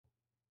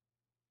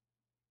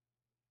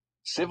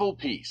Civil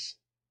Peace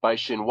by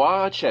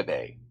Chinua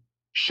Achebe.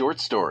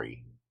 Short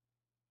story.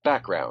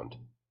 Background.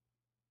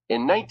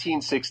 In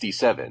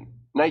 1967,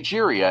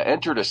 Nigeria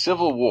entered a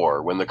civil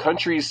war when the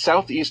country's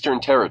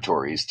southeastern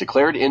territories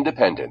declared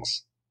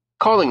independence,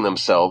 calling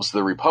themselves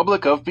the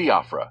Republic of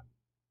Biafra.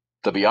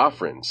 The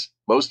Biafrans,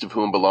 most of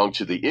whom belonged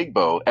to the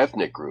Igbo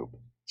ethnic group,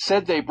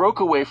 said they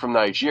broke away from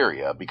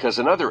Nigeria because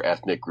another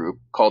ethnic group,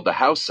 called the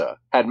Hausa,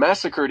 had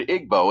massacred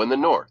Igbo in the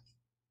north.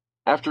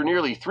 After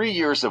nearly 3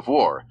 years of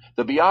war,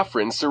 the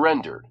Biafrans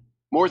surrendered.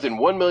 More than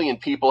 1 million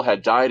people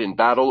had died in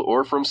battle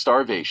or from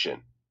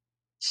starvation.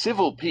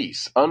 Civil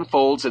peace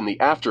unfolds in the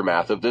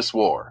aftermath of this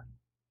war.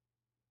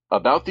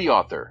 About the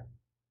author.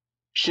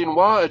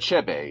 Chinua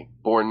Achebe,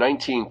 born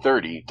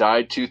 1930,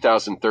 died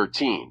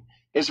 2013,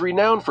 is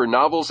renowned for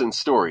novels and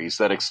stories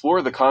that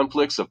explore the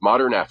conflicts of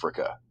modern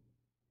Africa.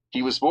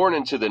 He was born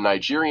into the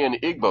Nigerian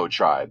Igbo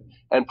tribe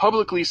and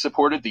publicly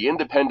supported the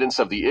independence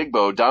of the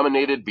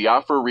Igbo-dominated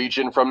Biafra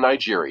region from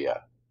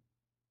Nigeria.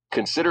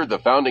 Considered the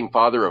founding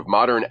father of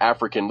modern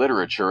African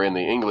literature in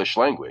the English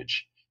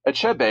language,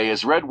 Achebe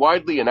is read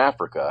widely in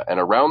Africa and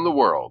around the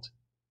world.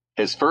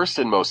 His first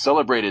and most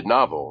celebrated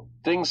novel,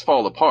 Things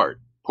Fall Apart,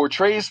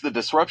 portrays the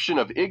disruption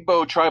of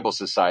Igbo tribal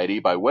society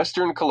by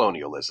Western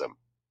colonialism.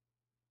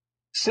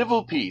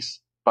 Civil Peace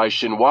by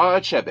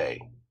Chinua Achebe.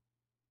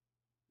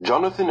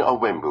 Jonathan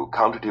Awembu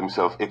counted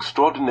himself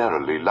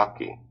extraordinarily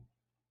lucky.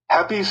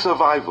 Happy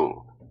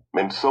survival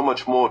meant so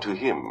much more to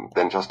him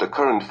than just a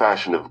current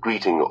fashion of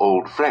greeting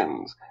old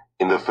friends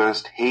in the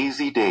first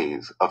hazy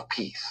days of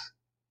peace.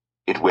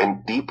 It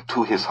went deep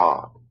to his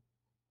heart.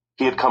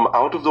 He had come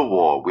out of the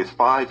war with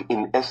 5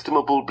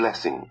 inestimable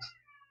blessings: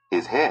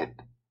 his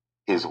head,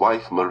 his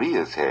wife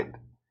Maria's head,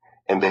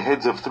 and the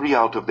heads of 3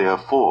 out of their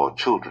 4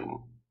 children.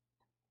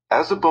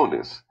 As a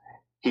bonus,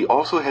 he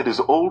also had his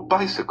old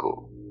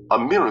bicycle, a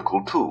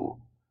miracle too,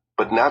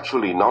 but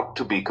naturally not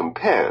to be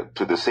compared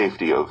to the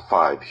safety of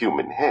 5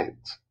 human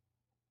heads.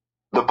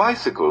 The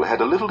bicycle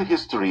had a little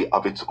history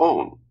of its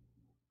own.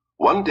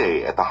 One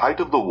day at the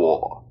height of the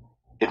war,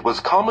 it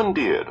was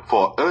commandeered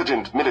for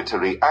urgent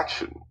military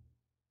action.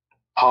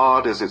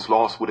 Hard as its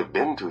loss would have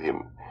been to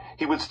him,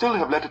 he would still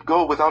have let it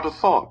go without a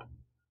thought,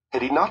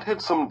 had he not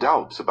had some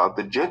doubts about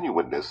the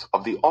genuineness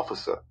of the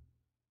officer.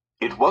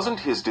 It wasn't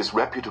his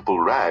disreputable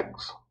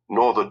rags,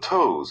 nor the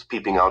toes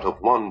peeping out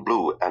of 1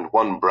 blue and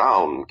 1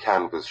 brown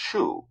canvas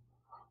shoe,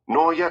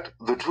 nor yet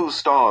the 2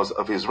 stars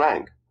of his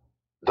rank,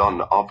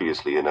 done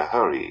obviously in a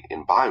hurry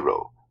in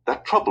biro,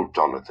 that troubled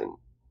Jonathan.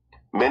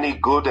 Many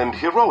good and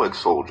heroic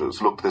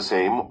soldiers looked the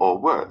same or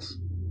worse.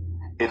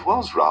 It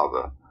was,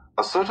 rather,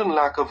 a certain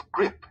lack of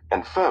grip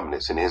and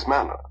firmness in his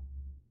manner.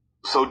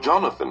 So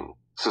Jonathan,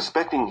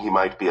 suspecting he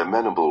might be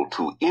amenable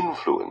to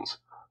influence,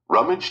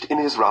 rummaged in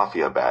his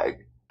raffia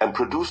bag and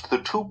produced the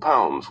 2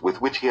 pounds with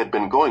which he had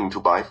been going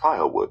to buy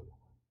firewood,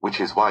 which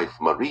his wife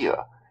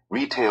Maria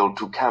retailed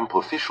to camp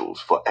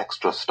officials for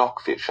extra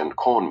stockfish and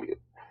cornmeal,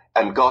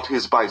 and got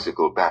his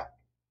bicycle back.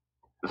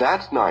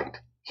 That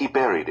night he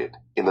buried it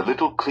in the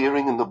little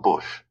clearing in the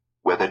bush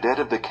where the dead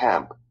of the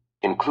camp,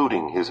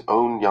 including his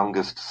own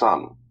youngest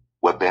son,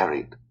 were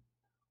buried.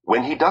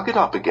 When he dug it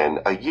up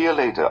again a year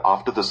later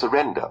after the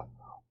surrender,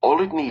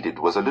 all it needed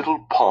was a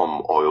little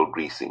palm oil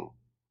greasing.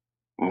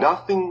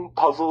 "Nothing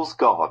puzzles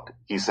God,"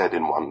 he said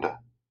in wonder.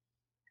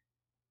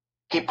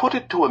 He put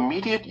it to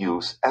immediate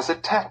use as a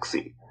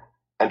taxi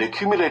and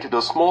accumulated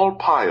a small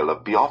pile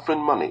of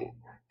Biafran money,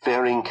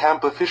 ferrying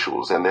camp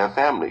officials and their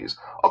families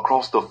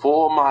across the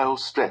 4-mile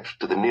stretch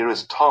to the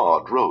nearest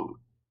tarred road.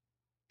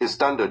 His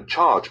standard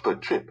charge per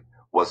trip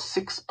was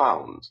 6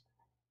 pounds,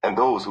 and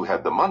those who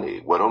had the money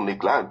were only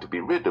glad to be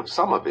rid of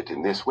some of it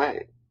in this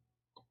way.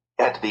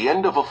 At the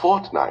end of a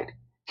fortnight,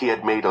 he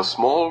had made a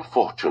small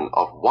fortune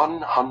of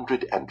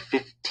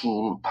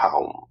 115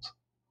 pounds.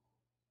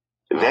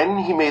 Then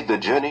he made the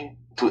journey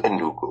to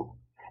Enugu,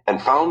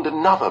 and found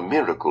another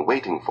miracle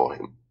waiting for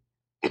him.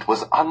 It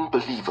was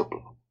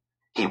unbelievable.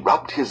 He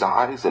rubbed his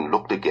eyes and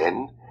looked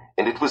again,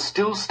 and it was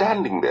still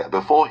standing there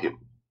before him.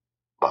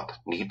 But,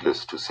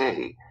 needless to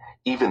say,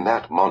 even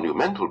that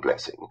monumental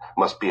blessing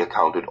must be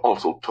accounted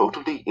also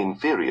totally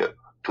inferior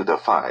to the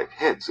 5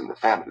 heads in the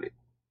family.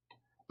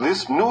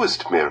 This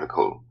newest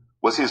miracle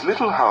was his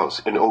little house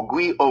in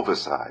Ogui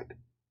Overside.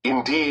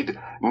 Indeed,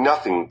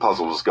 nothing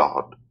puzzles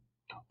God.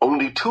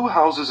 Only 2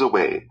 houses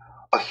away,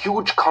 a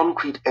huge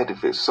concrete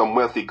edifice some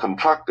wealthy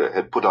contractor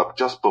had put up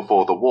just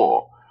before the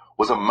war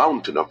was a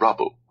mountain of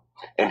rubble.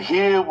 And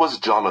here was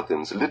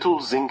Jonathan's little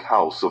zinc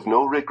house of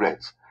no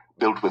regrets,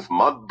 built with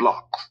mud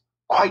blocks,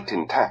 quite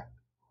intact.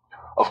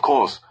 Of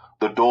course,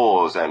 the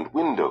doors and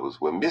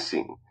windows were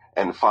missing,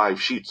 and 5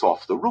 sheets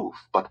off the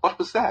roof, but what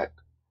was that?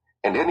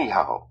 And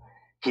anyhow,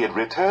 he had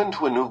returned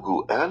to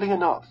Enugu early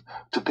enough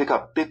to pick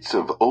up bits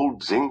of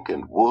old zinc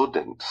and wood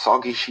and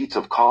soggy sheets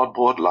of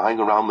cardboard lying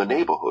around the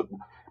neighborhood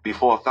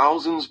before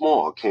thousands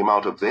more came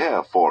out of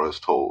their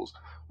forest holes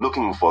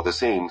looking for the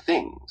same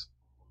things.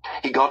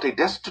 He got a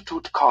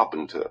destitute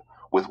carpenter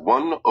with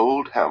 1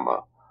 old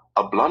hammer,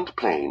 a blunt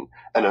plane,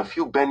 and a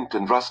few bent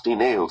and rusty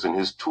nails in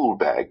his tool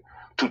bag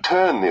to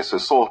turn this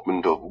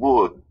assortment of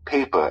wood,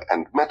 paper,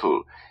 and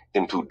metal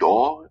into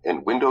door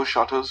and window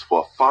shutters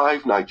for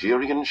 5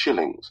 Nigerian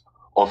shillings,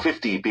 or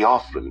 50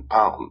 Biafran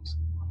pounds.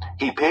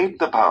 He paid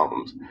the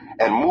pounds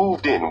and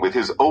moved in with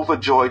his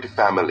overjoyed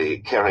family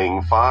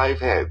carrying 5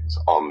 heads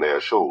on their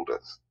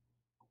shoulders.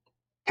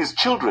 His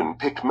children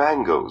picked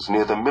mangoes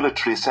near the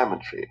military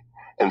cemetery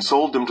and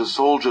sold them to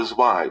soldiers'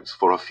 wives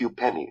for a few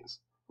pennies,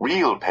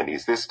 real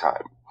pennies this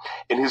time,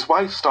 and his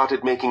wife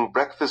started making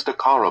breakfast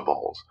akara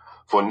balls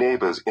for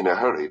neighbors in a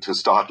hurry to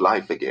start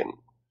life again.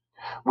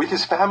 With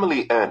his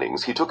family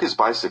earnings, he took his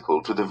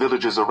bicycle to the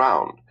villages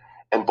around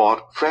and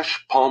bought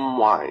fresh palm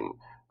wine,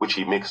 which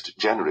he mixed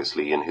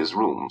generously in his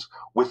rooms,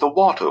 with the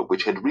water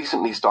which had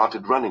recently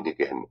started running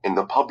again in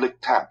the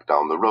public tap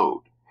down the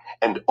road,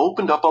 and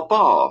opened up a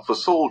bar for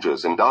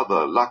soldiers and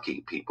other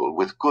lucky people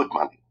with good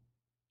money.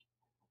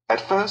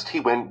 At first he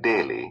went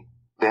daily,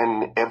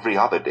 then every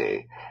other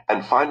day,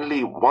 and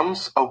finally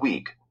once a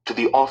week to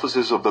the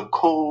offices of the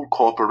Coal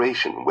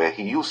Corporation where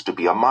he used to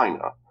be a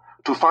miner,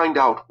 to find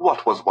out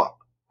what was what.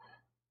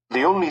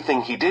 The only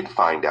thing he did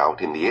find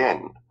out in the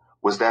end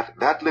was that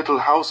that little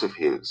house of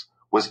his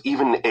was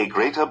even a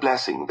greater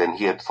blessing than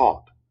he had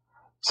thought.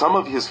 Some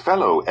of his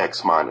fellow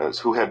ex-miners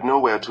who had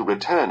nowhere to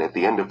return at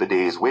the end of the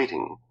day's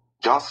waiting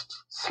just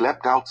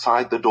slept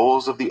outside the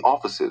doors of the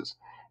offices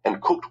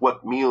and cooked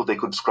what meal they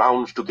could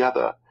scrounge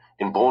together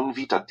in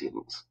Bonvita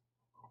tins.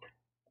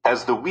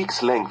 As the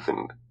weeks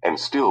lengthened, and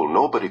still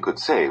nobody could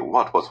say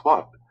what was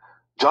what,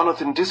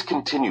 Jonathan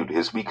discontinued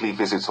his weekly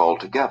visits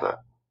altogether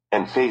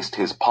and faced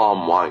his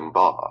palm wine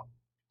bar.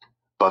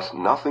 But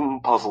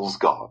nothing puzzles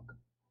God.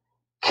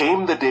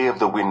 Came the day of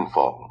the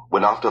windfall,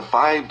 when after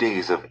 5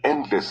 days of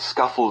endless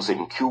scuffles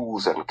in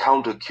queues and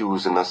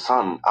counter-queues in the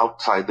sun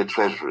outside the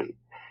treasury,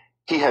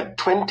 he had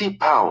 20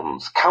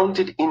 pounds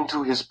counted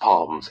into his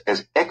palms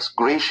as ex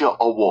gratia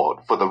award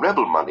for the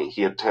rebel money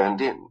he had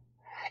turned in.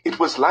 It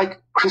was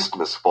like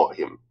Christmas for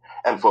him,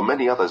 and for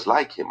many others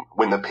like him,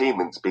 when the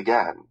payments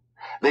began.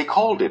 They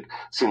called it,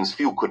 since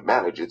few could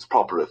manage its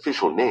proper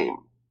official name,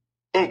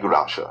 egg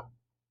rasher.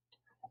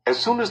 As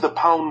soon as the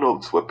pound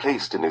notes were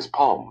placed in his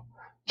palm,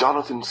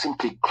 Jonathan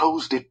simply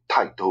closed it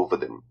tight over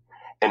them,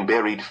 and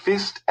buried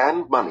fist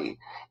and money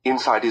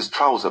inside his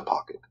trouser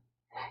pocket.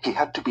 He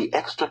had to be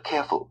extra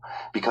careful,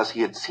 because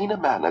he had seen a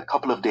man a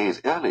couple of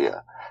days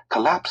earlier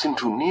collapse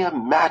into near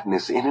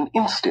madness in an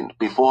instant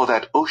before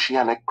that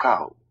oceanic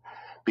crowd,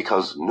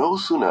 because no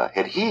sooner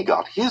had he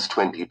got his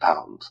 20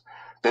 pounds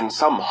than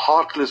some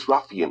heartless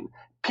ruffian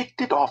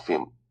picked it off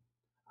him.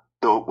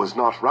 Though it was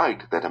not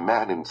right that a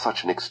man in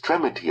such an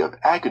extremity of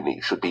agony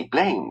should be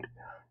blamed,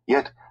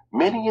 yet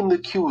many in the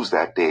queues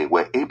that day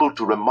were able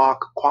to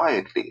remark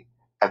quietly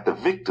at the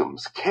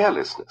victim's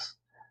carelessness,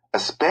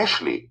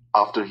 especially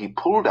after he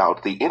pulled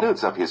out the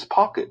innards of his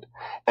pocket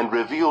and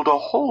revealed a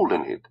hole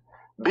in it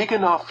big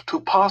enough to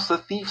pass a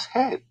thief's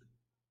head.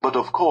 But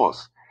of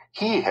course,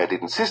 he had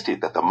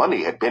insisted that the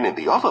money had been in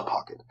the other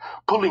pocket,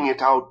 pulling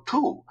it out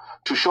too,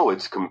 to show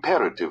its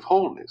comparative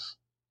wholeness.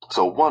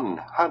 So one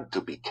had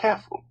to be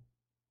careful.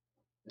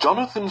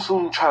 Jonathan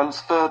soon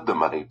transferred the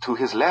money to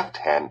his left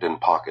hand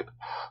and pocket,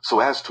 so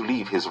as to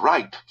leave his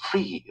right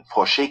free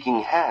for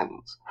shaking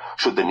hands,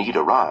 should the need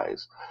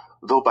arise,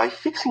 though by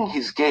fixing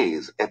his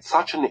gaze at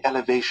such an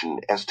elevation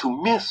as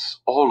to miss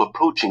all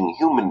approaching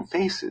human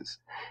faces,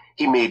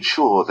 he made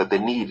sure that the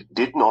need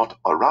did not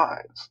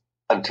arise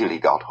until he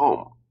got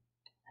home.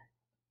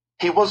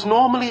 He was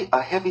normally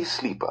a heavy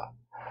sleeper,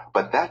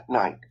 but that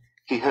night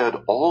he heard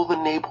all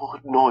the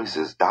neighborhood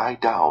noises die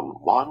down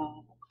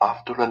one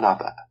after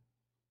another.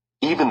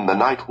 Even the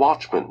night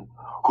watchman,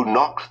 who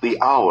knocked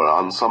the hour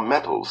on some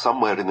metal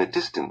somewhere in the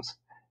distance,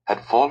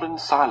 had fallen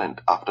silent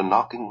after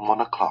knocking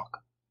 1 o'clock.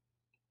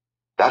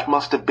 That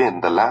must have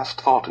been the last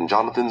thought in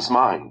Jonathan's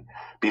mind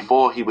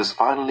before he was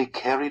finally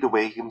carried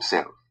away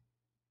himself.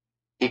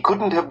 He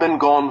couldn't have been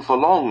gone for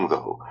long,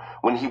 though,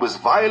 when he was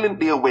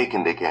violently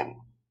awakened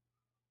again.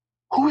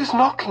 "Who is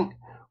knocking?"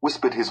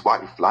 whispered his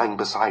wife, lying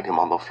beside him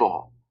on the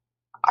floor.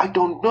 "I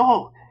don't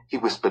know," he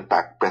whispered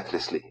back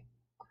breathlessly.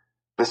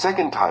 The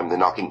second time the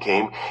knocking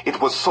came, it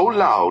was so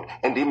loud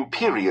and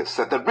imperious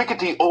that the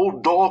rickety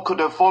old door could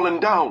have fallen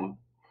down.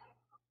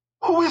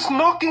 "Who is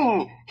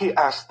knocking?" he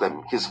asked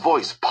them, his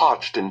voice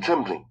parched and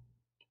trembling.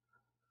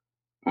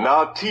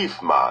 "Na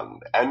thief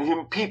man and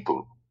him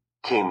people,"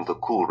 came the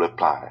cool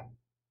reply.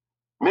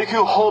 "Make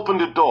you open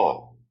the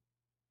door."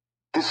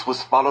 This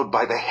was followed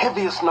by the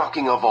heaviest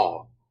knocking of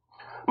all.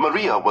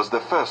 Maria was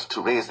the first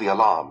to raise the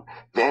alarm.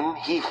 Then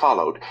he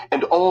followed,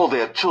 and all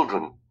their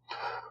children.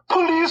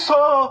 "Police,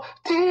 oh!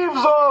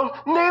 Thieves, oh!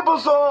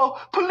 Neighbors, oh!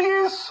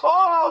 Police,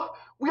 oh!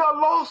 We are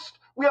lost!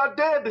 We are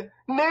dead!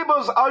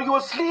 Neighbors, are you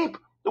asleep?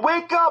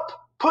 Wake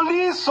up!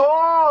 Police,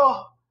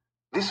 oh!"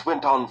 This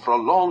went on for a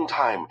long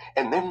time,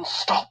 and then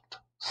stopped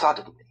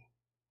suddenly.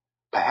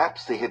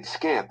 Perhaps they had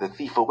scared the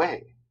thief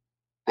away.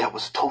 There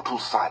was total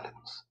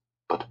silence,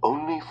 but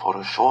only for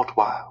a short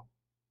while.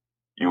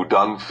 "You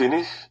done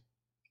finish?"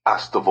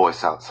 asked the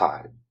voice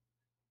outside.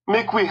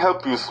 "Make we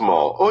help you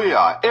small. Oh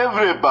yeah,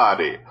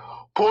 everybody.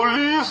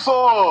 Police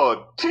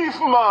or thief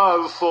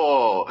mas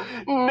or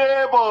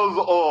neighbors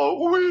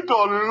or we the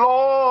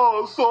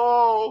law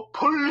so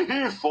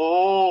police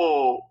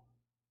or.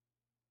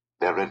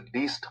 There are at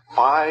least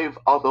 5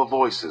 other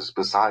voices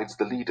besides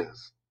the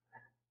leaders.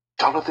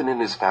 Jonathan and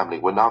his family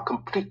were now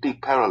completely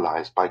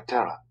paralyzed by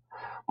terror.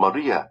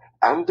 Maria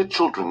and the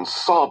children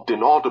sobbed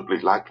inaudibly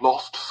like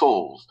lost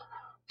souls.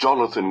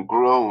 Jonathan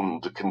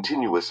groaned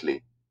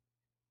continuously.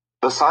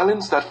 The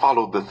silence that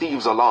followed the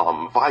thieves'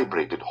 alarm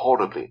vibrated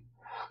horribly.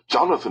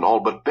 Jonathan all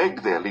but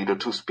begged their leader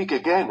to speak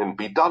again and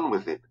be done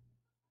with it.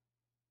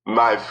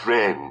 "My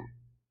friend,"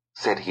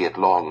 said he at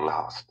long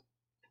last,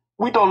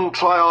 "we done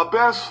try our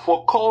best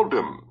for call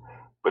them,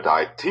 but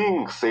I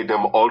think say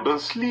them all the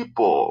sleep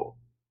all.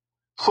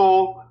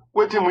 So,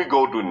 wetin we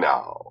go do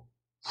now?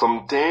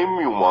 Sometime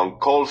you want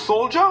call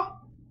soldier?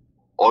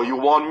 Or you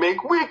want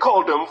make we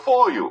call them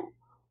for you?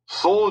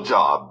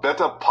 Soldier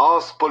better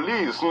pass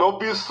police, no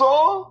be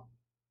so?"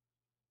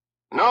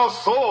 "No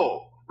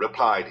so,"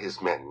 replied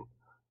his men.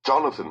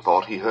 Jonathan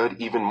thought he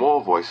heard even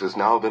more voices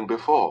now than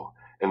before,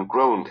 and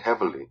groaned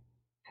heavily.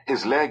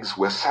 His legs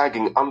were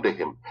sagging under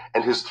him,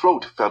 and his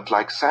throat felt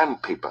like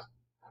sandpaper.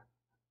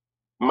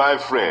 "My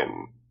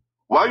friend,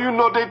 why you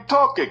no dey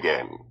talk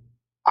again?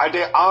 I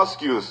dey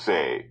ask you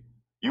say,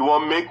 you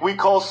want make we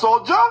call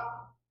soldier?"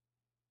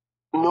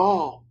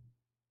 "No."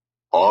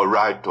 "All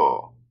right,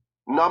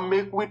 now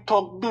make we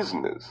talk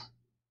business.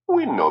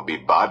 We no be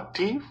bad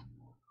thief.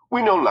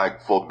 We no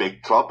like for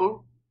big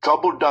trouble.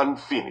 Trouble done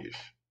finish.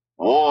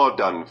 War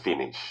done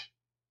finish.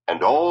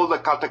 And all the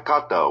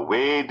kata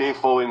way they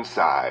for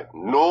inside.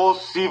 No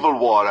civil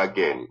war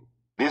again.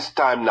 This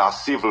time now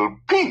civil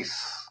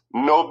peace.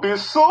 No be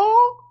so?"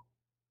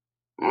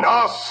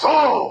 "No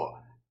so,"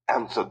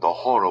 answered the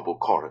horrible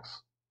chorus.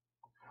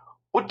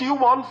 "What do you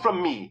want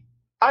from me?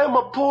 I am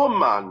a poor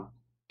man.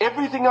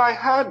 Everything I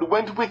had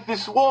went with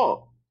this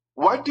war.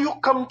 Why do you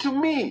come to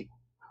me?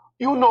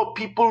 You know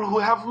people who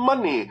have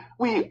money.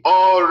 We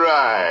all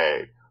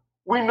right.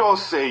 We no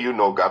say you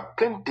no got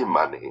plenty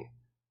money.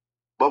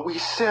 But we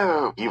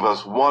say give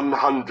us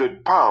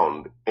 100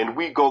 pound and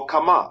we go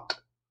come out.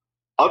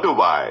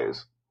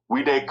 Otherwise,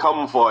 we dey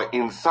come for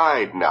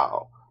inside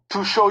now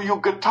to show you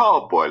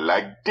guitar boy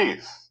like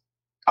this."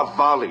 A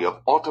volley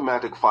of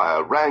automatic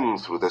fire rang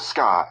through the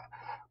sky.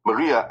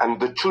 Maria and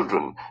the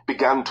children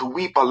began to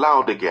weep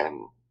aloud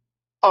again.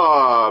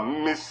 "Ah,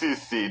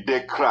 Mississy,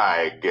 they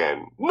cry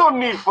again. No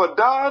need for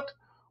that.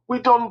 We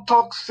don't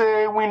talk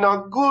say we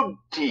not good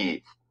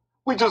thief.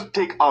 We just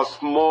take our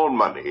small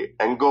money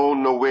and go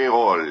no way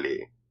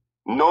early.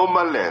 No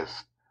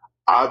molest.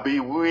 I be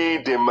we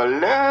de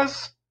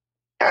molest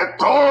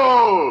at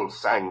all,"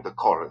 sang the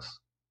chorus.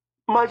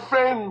 "My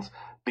friends,"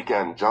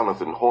 began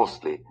Jonathan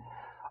hoarsely,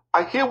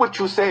 "I hear what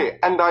you say,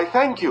 and I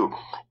thank you.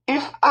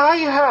 If I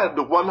had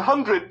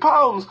 100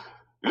 pounds...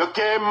 "Look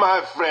here,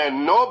 my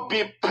friend, no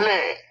be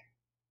play.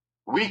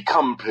 We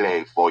come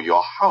play for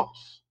your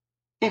house.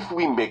 If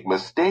we make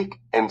mistake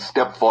and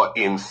step for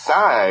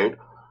inside,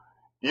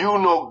 you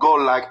no go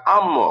like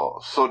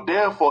ammo. So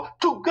therefore,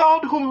 to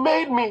God who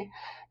made me,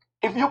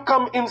 if you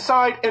come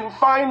inside and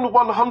find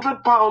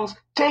 100 pounds,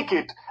 take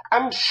it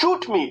and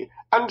shoot me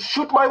and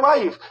shoot my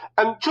wife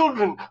and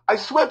children. I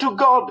swear to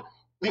God,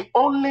 the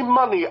only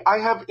money I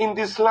have in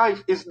this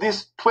life is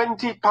this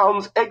 20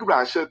 pounds egg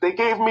rasher they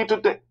gave me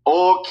today."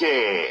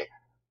 "Okay,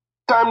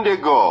 time to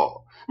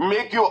go.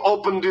 Make you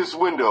open this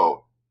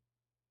window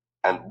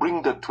and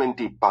bring the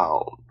 20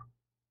 pound.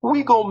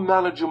 We go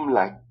manage 'em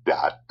like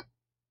that."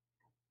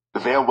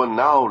 There were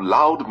now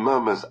loud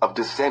murmurs of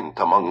dissent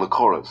among the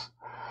chorus.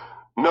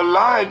 "No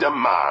lie, the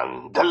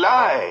man, the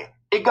lie.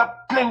 He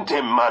got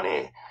plenty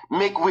money.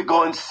 Make we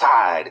go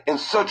inside and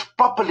search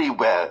properly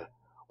well.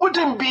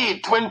 Wouldn't be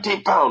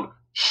 20 pound.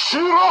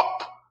 "Shut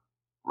up!"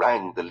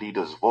 rang the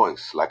leader's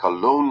voice like a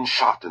lone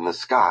shot in the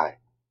sky,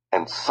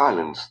 and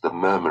silenced the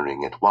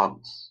murmuring at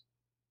once.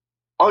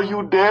 "Are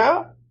you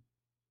there?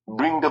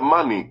 Bring the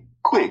money,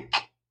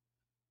 quick."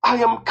 "I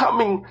am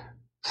coming,"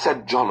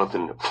 said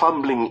Jonathan,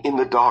 fumbling in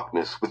the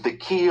darkness with the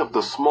key of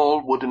the small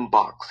wooden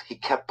box he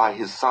kept by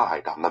his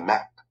side on the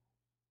mat.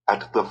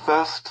 At the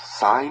first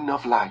sign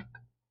of light,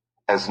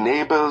 as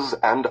neighbors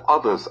and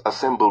others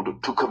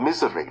assembled to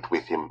commiserate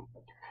with him,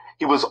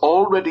 he was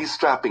already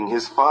strapping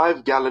his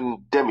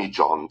 5-gallon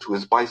demijohn to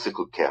his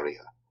bicycle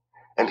carrier,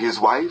 and his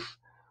wife,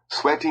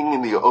 sweating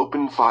in the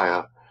open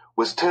fire,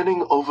 was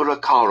turning over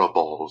akara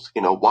balls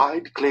in a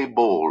wide clay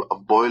bowl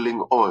of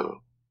boiling oil.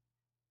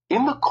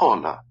 In the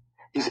corner,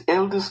 his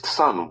eldest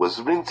son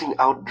was rinsing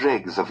out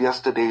dregs of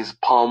yesterday's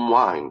palm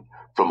wine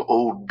from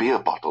old beer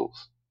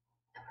bottles.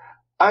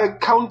 "I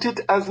count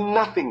it as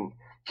nothing,"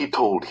 he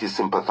told his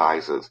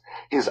sympathizers,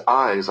 his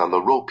eyes on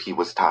the rope he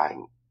was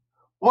tying.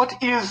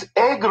 "What is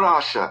egg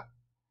rasher?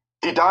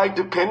 Did I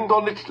depend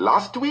on it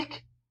last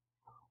week?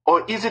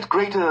 Or is it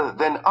greater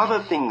than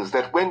other things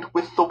that went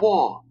with the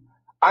war?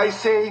 I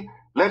say,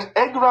 let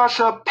egg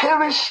rasher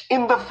perish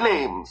in the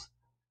flames.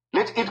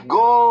 Let it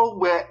go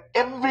where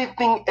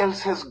everything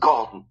else has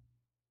gone.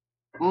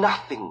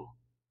 Nothing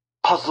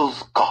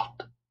puzzles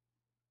God."